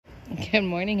Good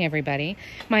morning, everybody.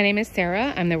 My name is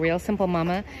Sarah. I'm the Real Simple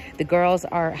Mama. The girls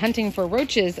are hunting for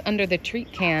roaches under the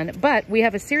treat can, but we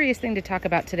have a serious thing to talk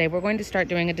about today. We're going to start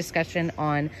doing a discussion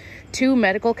on 2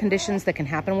 medical conditions that can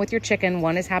happen with your chicken.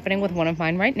 One is happening with one of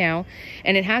mine right now,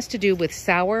 and it has to do with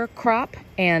sour crop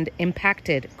and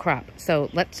impacted crop. So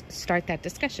let's start that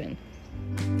discussion.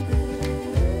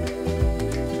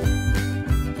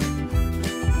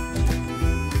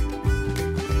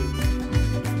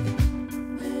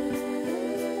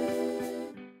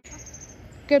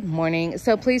 Good morning.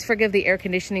 So please forgive the air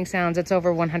conditioning sounds. It's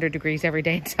over 100 degrees every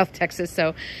day in South Texas.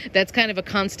 So that's kind of a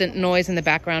constant noise in the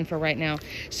background for right now.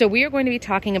 So we are going to be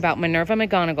talking about Minerva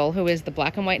McGonigal, who is the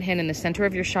black and white hen in the center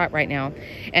of your shot right now.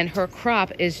 And her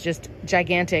crop is just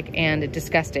gigantic and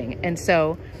disgusting. And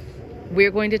so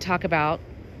we're going to talk about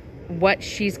what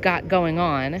she's got going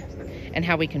on and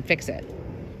how we can fix it.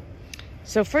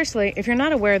 So firstly, if you're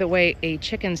not aware of the way a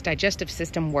chicken's digestive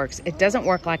system works, it doesn't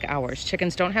work like ours.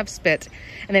 Chickens don't have spit,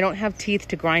 and they don't have teeth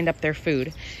to grind up their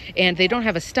food, and they don't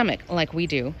have a stomach like we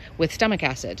do with stomach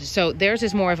acid. So theirs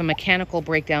is more of a mechanical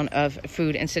breakdown of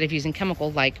food instead of using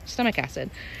chemical like stomach acid.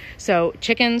 So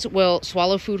chickens will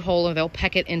swallow food whole, or they'll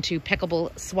peck it into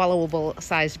peckable, swallowable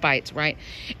sized bites, right?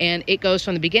 And it goes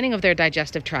from the beginning of their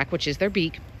digestive tract, which is their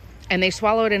beak, and they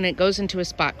swallow it and it goes into a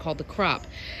spot called the crop.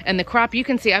 And the crop, you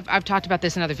can see, I've talked about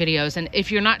this in other videos, and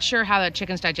if you're not sure how that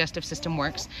chicken's digestive system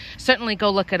works, certainly go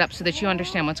look it up so that you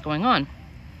understand what's going on.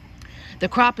 The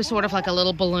crop is sort of like a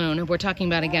little balloon. We're talking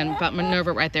about, again, about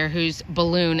Minerva right there, whose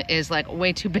balloon is like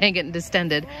way too big and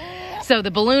distended. So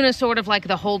the balloon is sort of like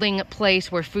the holding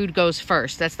place where food goes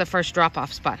first. That's the first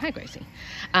drop-off spot. Hi, Gracie.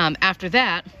 After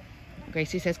that,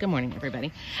 Gracie says, good morning,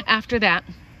 everybody. After that,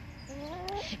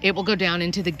 it will go down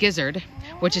into the gizzard,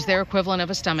 which is their equivalent of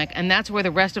a stomach, and that's where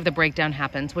the rest of the breakdown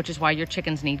happens, which is why your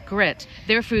chickens need grit.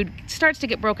 Their food starts to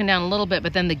get broken down a little bit,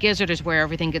 but then the gizzard is where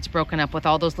everything gets broken up with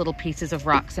all those little pieces of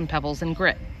rocks and pebbles and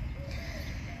grit.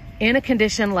 In a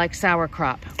condition like sour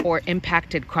crop or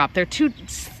impacted crop, they're 2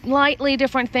 slightly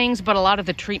different things, but a lot of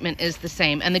the treatment is the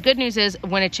same. And the good news is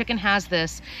when a chicken has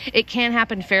this, it can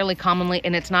happen fairly commonly,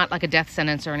 and it's not like a death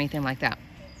sentence or anything like that.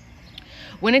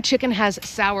 When a chicken has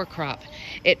sour crop,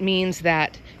 it means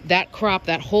that that crop,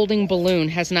 that holding balloon,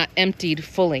 has not emptied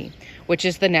fully, which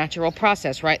is the natural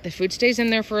process, right? The food stays in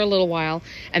there for a little while,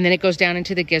 and then it goes down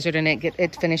into the gizzard, and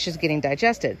it finishes getting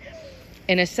digested.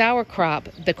 In a sour crop,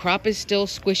 the crop is still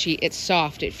squishy. It's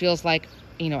soft. It feels like,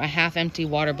 you know, a half-empty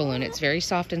water balloon. It's very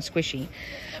soft and squishy.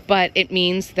 But it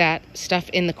means that stuff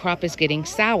in the crop is getting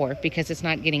sour because it's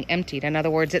not getting emptied. In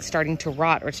other words, it's starting to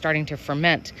rot or it's starting to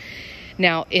ferment.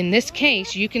 Now, in this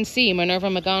case, you can see Minerva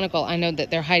McGonigal. I know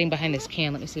that they're hiding behind this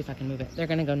can. Let me see if I can move it. They're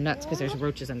going to go nuts because there's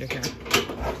roaches under here.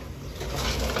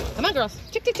 Come on, girls.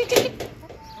 Tick, tick, tick, tick, tick.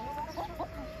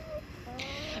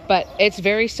 But it's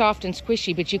very soft and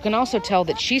squishy, but you can also tell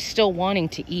that she's still wanting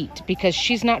to eat because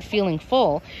she's not feeling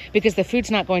full because the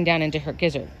food's not going down into her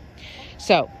gizzard.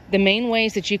 So the main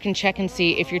ways that you can check and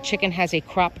see if your chicken has a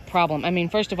crop problem, I mean,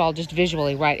 first of all, just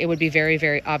visually, right, it would be very,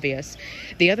 very obvious.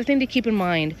 The other thing to keep in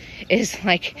mind is,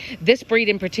 like, this breed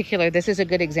in particular, this is a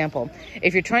good example.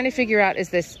 If you're trying to figure out, is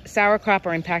this sour crop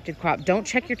or impacted crop, don't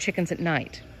check your chickens at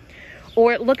night.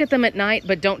 Or look at them at night,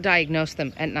 but don't diagnose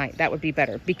them at night. That would be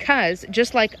better. Because,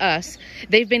 just like us,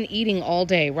 they've been eating all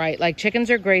day, right? Like,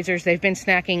 chickens are grazers. They've been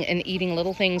snacking and eating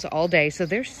little things all day. So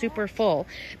they're super full.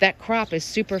 That crop is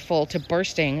super full to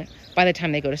bursting by the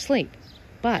time they go to sleep.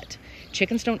 But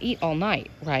chickens don't eat all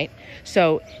night, right?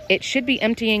 So it should be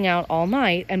emptying out all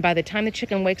night. And by the time the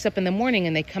chicken wakes up in the morning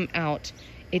and they come out,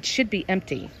 it should be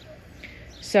empty.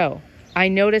 So I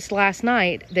noticed last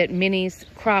night that Minnie's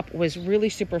crop was really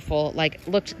super full, like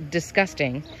looked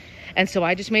disgusting. And so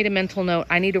I just made a mental note.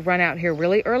 I need to run out here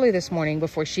really early this morning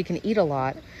before she can eat a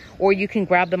lot. Or you can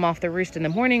grab them off the roost in the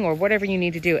morning or whatever you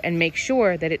need to do and make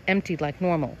sure that it emptied like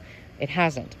normal. It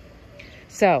hasn't.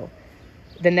 So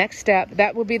the next step,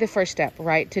 that will be the first step,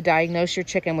 right? To diagnose your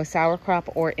chicken with sour crop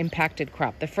or impacted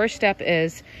crop. The first step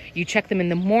is you check them in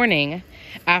the morning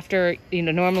after, you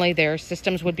know, normally their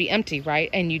systems would be empty, right?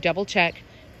 And you double check,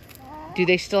 do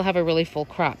they still have a really full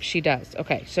crop? She does.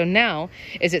 Okay, so now,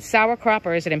 is it sour crop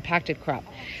or is it impacted crop?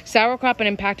 Sour crop and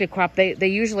impacted crop, they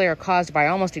usually are caused by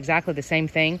almost exactly the same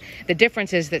thing. The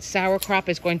difference is that sour crop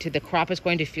is the crop is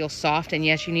going to feel soft, and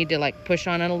yes, you need to like push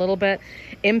on it a little bit.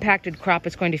 Impacted crop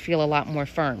is going to feel a lot more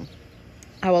firm.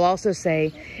 I will also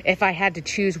say, if I had to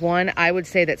choose one, I would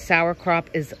say that sour crop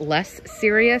is less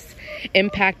serious.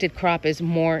 Impacted crop is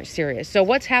more serious. So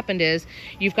what's happened is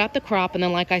you've got the crop, and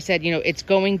then like I said, you know, it's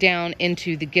going down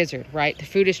into the gizzard, right? The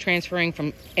food is transferring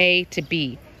from A to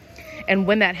B. And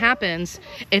when that happens,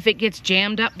 if it gets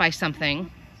jammed up by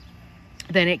something,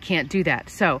 then it can't do that.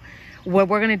 So what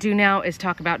we're going to do now is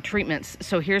talk about treatments.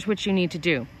 So here's what you need to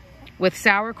do. With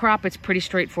sour crop, it's pretty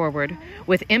straightforward.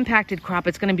 With impacted crop,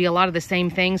 it's going to be a lot of the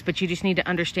same things, but you just need to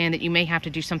understand that you may have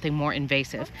to do something more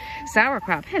invasive. Sour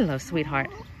crop, hello, sweetheart,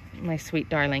 my sweet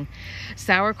darling.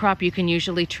 Sour crop you can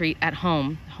usually treat at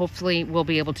home. Hopefully, we'll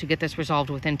be able to get this resolved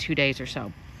within 2 days or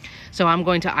so. So I'm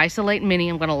going to isolate Minnie.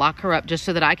 I'm going to lock her up just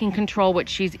so that I can control what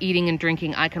she's eating and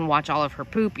drinking. I can watch all of her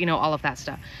poop, you know, all of that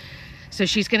stuff. So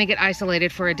she's going to get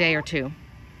isolated for a day or two.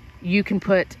 You can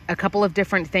put a couple of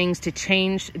different things to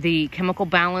change the chemical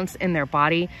balance in their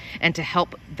body and to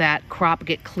help that crop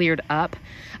get cleared up.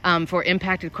 For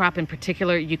impacted crop in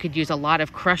particular, you could use a lot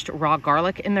of crushed raw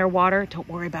garlic in their water. Don't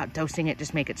worry about dosing it,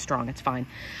 just make it strong, it's fine.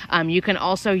 You can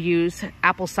also use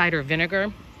apple cider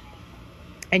vinegar.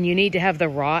 And you need to have the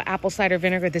raw apple cider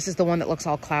vinegar. This is the one that looks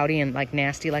all cloudy and like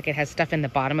nasty, like it has stuff in the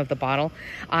bottom of the bottle.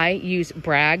 I use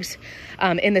Bragg's.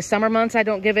 In the summer months, I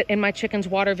don't give it in my chickens'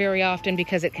 water very often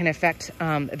because it can affect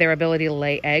their ability to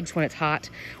lay eggs when it's hot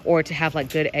or to have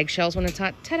like good eggshells when it's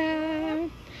hot. Ta-da!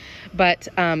 But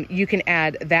you can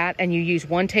add that, and you use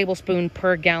 1 tablespoon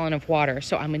per gallon of water.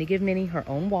 So I'm going to give Minnie her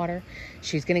own water.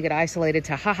 She's going to get isolated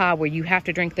to haha, where you have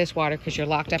to drink this water because you're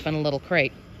locked up in a little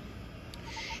crate.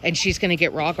 And she's going to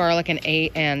get raw garlic and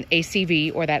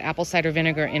ACV, or that apple cider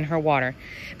vinegar, in her water.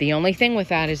 The only thing with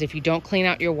that is if you don't clean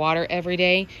out your water every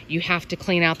day, you have to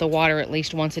clean out the water at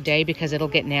least once a day because it'll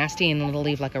get nasty and it'll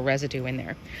leave like a residue in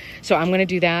there. So I'm going to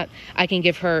do that. I can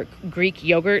give her Greek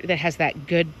yogurt that has that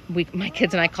good, my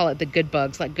kids and I call it the good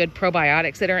bugs, like good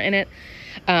probiotics that are in it.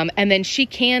 And then she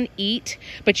can eat,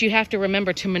 but you have to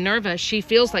remember, to Minerva, she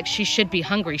feels like she should be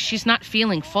hungry. She's not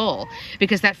feeling full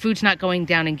because that food's not going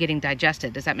down and getting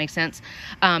digested. Does that make sense?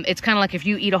 It's kind of like if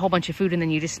you eat a whole bunch of food and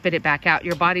then you just spit it back out.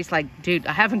 Your body's like, dude,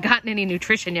 I haven't gotten any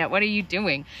nutrition yet. What are you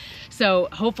doing? So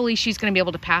hopefully she's going to be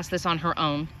able to pass this on her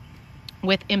own.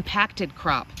 With impacted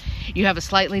crop, you have a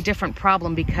slightly different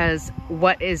problem because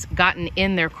what is gotten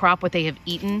in their crop, what they have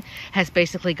eaten, has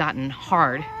basically gotten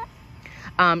hard.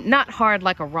 Not hard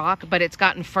like a rock, but it's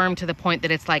gotten firm to the point that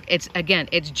it's like, it's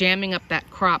jamming up that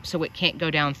crop so it can't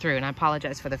go down through. And I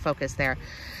apologize for the focus there.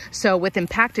 So with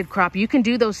impacted crop, you can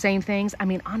do those same things. I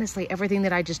mean, honestly, everything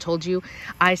that I just told you,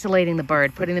 isolating the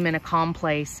bird, putting them in a calm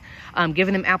place,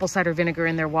 giving them apple cider vinegar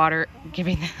in their water,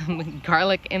 giving them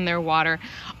garlic in their water,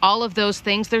 all of those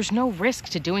things, there's no risk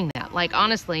to doing that. Like,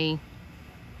 honestly,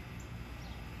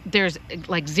 there's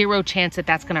like 0 chance that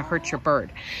that's going to hurt your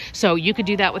bird. So you could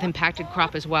do that with impacted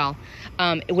crop as well.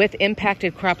 With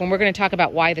impacted crop, and we're going to talk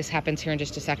about why this happens here in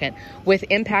just a second. With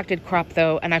impacted crop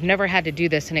though, and I've never had to do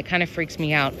this and it kind of freaks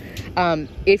me out.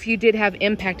 If you did have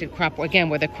impacted crop, again,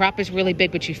 where the crop is really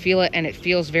big, but you feel it and it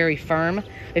feels very firm,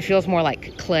 it feels more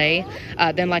like clay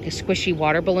than like a squishy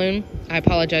water balloon. I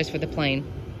apologize for the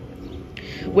plane.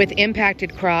 With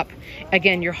impacted crop,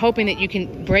 again, you're hoping that you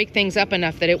can break things up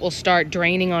enough that it will start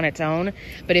draining on its own.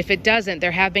 But if it doesn't,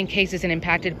 there have been cases in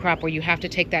impacted crop where you have to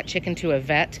take that chicken to a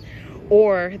vet,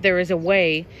 or there is a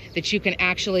way that you can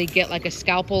actually get like a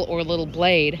scalpel or a little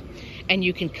blade and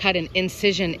you can cut an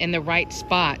incision in the right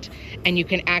spot, and you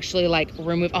can actually like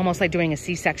remove, almost like doing a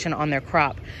C-section on their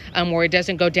crop, where it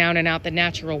doesn't go down and out the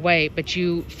natural way, but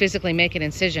you physically make an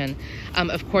incision.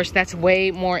 Of course, that's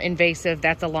way more invasive.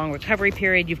 That's a long recovery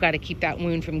period. You've got to keep that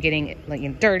wound from getting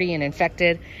like dirty and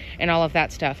infected and all of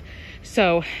that stuff.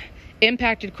 So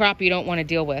impacted crop you don't want to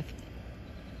deal with.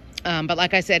 But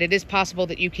like I said, it is possible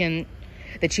that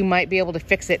you might be able to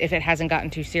fix it if it hasn't gotten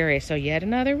too serious. So yet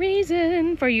another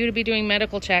reason for you to be doing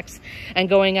medical checks and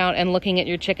going out and looking at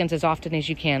your chickens as often as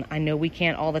you can. I know we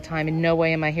can't all the time. In no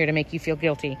way am I here to make you feel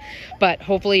guilty. But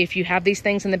hopefully if you have these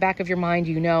things in the back of your mind,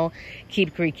 you know,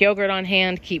 keep Greek yogurt on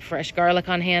hand, keep fresh garlic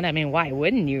on hand. I mean, why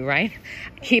wouldn't you, right?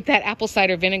 Keep that apple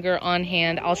cider vinegar on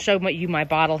hand. I'll show you my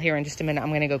bottle here in just a minute. I'm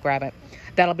going to go grab it.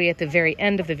 That'll be at the very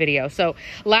end of the video. So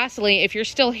lastly, if you're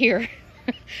still here,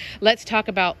 let's talk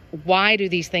about why do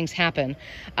these things happen.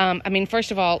 I mean, first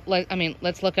of all,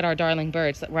 let's look at our darling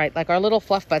birds, right? Like our little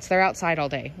fluff butts, they're outside all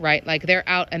day, right? Like they're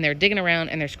out and they're digging around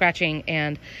and they're scratching.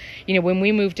 And, you know, when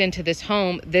we moved into this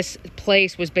home, this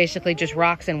place was basically just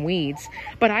rocks and weeds.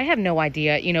 But I have no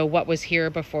idea, you know, what was here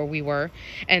before we were.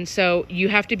 And so you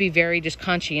have to be very just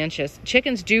conscientious.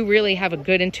 Chickens do really have a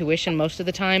good intuition most of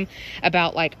the time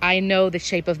about, like, I know the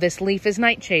shape of this leaf is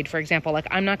nightshade, for example. Like,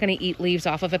 I'm not going to eat leaves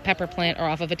off of a pepper plant or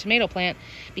off of a tomato plant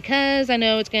because I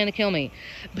know it's going to kill me.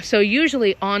 So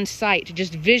usually on site,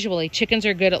 just visually, chickens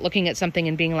are good at looking at something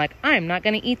and being like, I'm not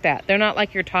going to eat that. They're not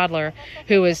like your toddler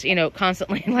who is, you know,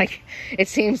 constantly like, it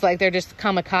seems like they're just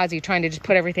kamikaze trying to just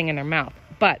put everything in their mouth.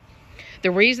 But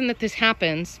the reason that this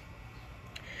happens,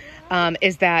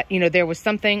 is that, you know, there was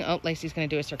something, oh, Lacey's going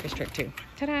to do a circus trick too.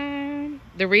 Ta-da!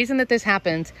 The reason that this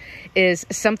happens is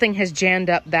something has jammed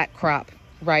up that crop,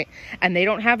 right? And they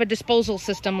don't have a disposal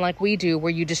system like we do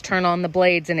where you just turn on the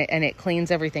blades and it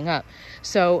cleans everything up.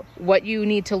 So what you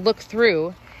need to look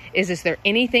through is there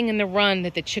anything in the run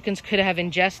that the chickens could have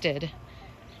ingested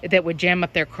that would jam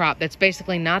up their crop that's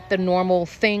basically not the normal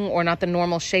thing or not the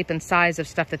normal shape and size of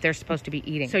stuff that they're supposed to be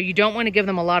eating. So you don't want to give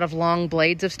them a lot of long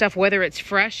blades of stuff, whether it's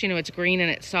fresh, you know, it's green and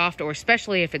it's soft, or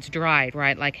especially if it's dried,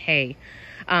 right, like hay.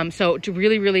 So to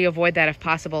really, really avoid that if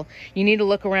possible, you need to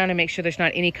look around and make sure there's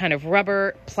not any kind of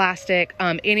rubber, plastic,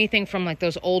 anything from like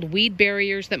those old weed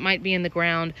barriers that might be in the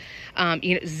ground,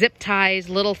 you know, zip ties,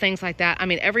 little things like that. I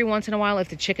mean, every once in a while, if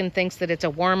the chicken thinks that it's a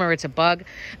worm or it's a bug,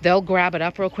 they'll grab it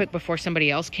up real quick before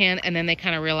somebody else can. And then they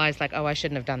kind of realize like, oh, I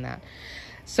shouldn't have done that.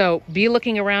 So be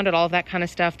looking around at all of that kind of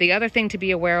stuff. The other thing to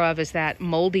be aware of is that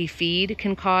moldy feed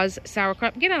can cause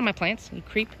sauerkraut. Get out of my plants, you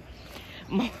creep.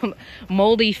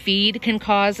 Moldy feed can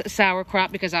cause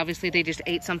sauerkraut because obviously they just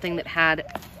ate something that had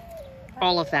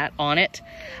all of that on it.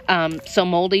 So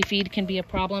moldy feed can be a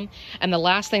problem. And the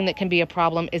last thing that can be a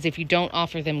problem is if you don't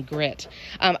offer them grit.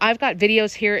 I've got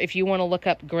videos here if you want to look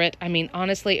up grit. I mean,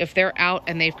 honestly, if they're out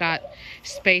and they've got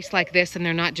space like this and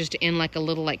they're not just in like a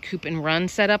little like coop and run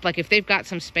setup, like if they've got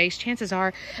some space, chances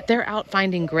are they're out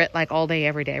finding grit like all day,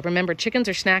 every day. Remember, chickens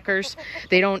are snackers.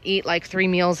 They don't eat like 3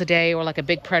 meals a day or like a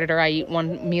big predator. I eat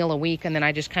 1 meal a week and then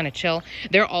I just kind of chill.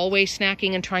 They're always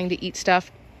snacking and trying to eat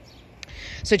stuff.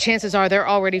 So chances are they're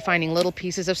already finding little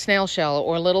pieces of snail shell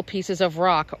or little pieces of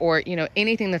rock or, you know,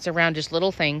 anything that's around, just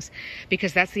little things,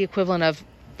 because that's the equivalent of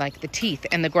like the teeth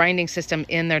and the grinding system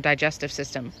in their digestive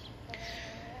system.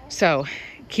 So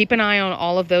keep an eye on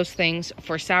all of those things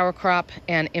for sour crop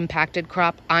and impacted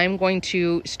crop. I'm going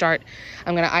to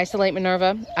isolate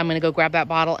Minerva. I'm going to go grab that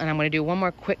bottle and I'm going to do one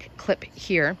more quick clip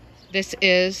here. This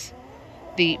is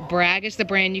the Bragg is the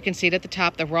brand. You can see it at the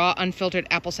top, the raw unfiltered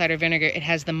apple cider vinegar. It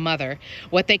has the mother.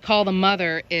 What they call the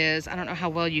mother is, I don't know how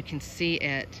well you can see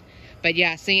it, but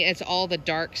yeah, see, it's all the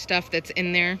dark stuff that's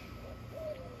in there.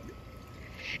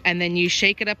 And then you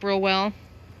shake it up real well.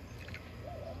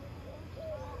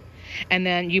 And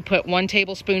then you put 1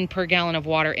 tablespoon per gallon of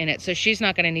water in it. So she's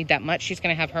not going to need that much. She's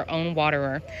going to have her own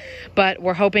waterer. But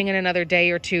we're hoping in another day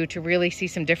or two to really see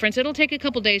some difference. It'll take a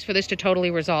couple days for this to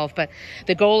totally resolve. But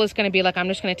the goal is going to be like, I'm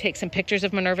just going to take some pictures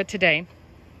of Minerva today.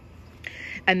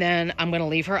 And then I'm going to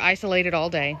leave her isolated all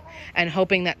day. And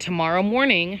hoping that tomorrow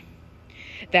morning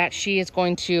that she is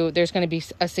going to, there's going to be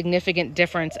a significant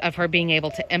difference of her being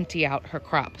able to empty out her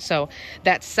crop. So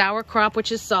that's sour crop,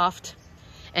 which is soft,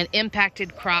 an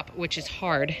impacted crop, which is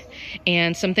hard,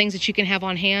 and some things that you can have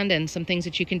on hand and some things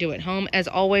that you can do at home. As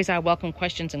always, I welcome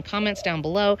questions and comments down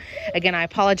below. Again, I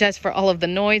apologize for all of the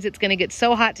noise. It's going to get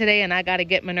so hot today, and I got to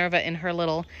get Minerva in her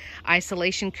little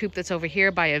isolation coop that's over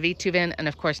here by a V-tube in. And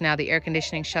of course, now the air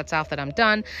conditioning shuts off that I'm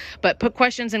done. But put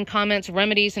questions and comments,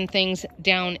 remedies and things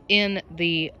down in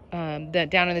the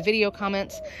video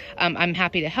comments. I'm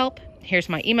happy to help. Here's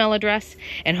my email address,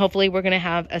 and hopefully we're going to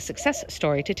have a success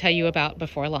story to tell you about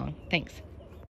before long. Thanks.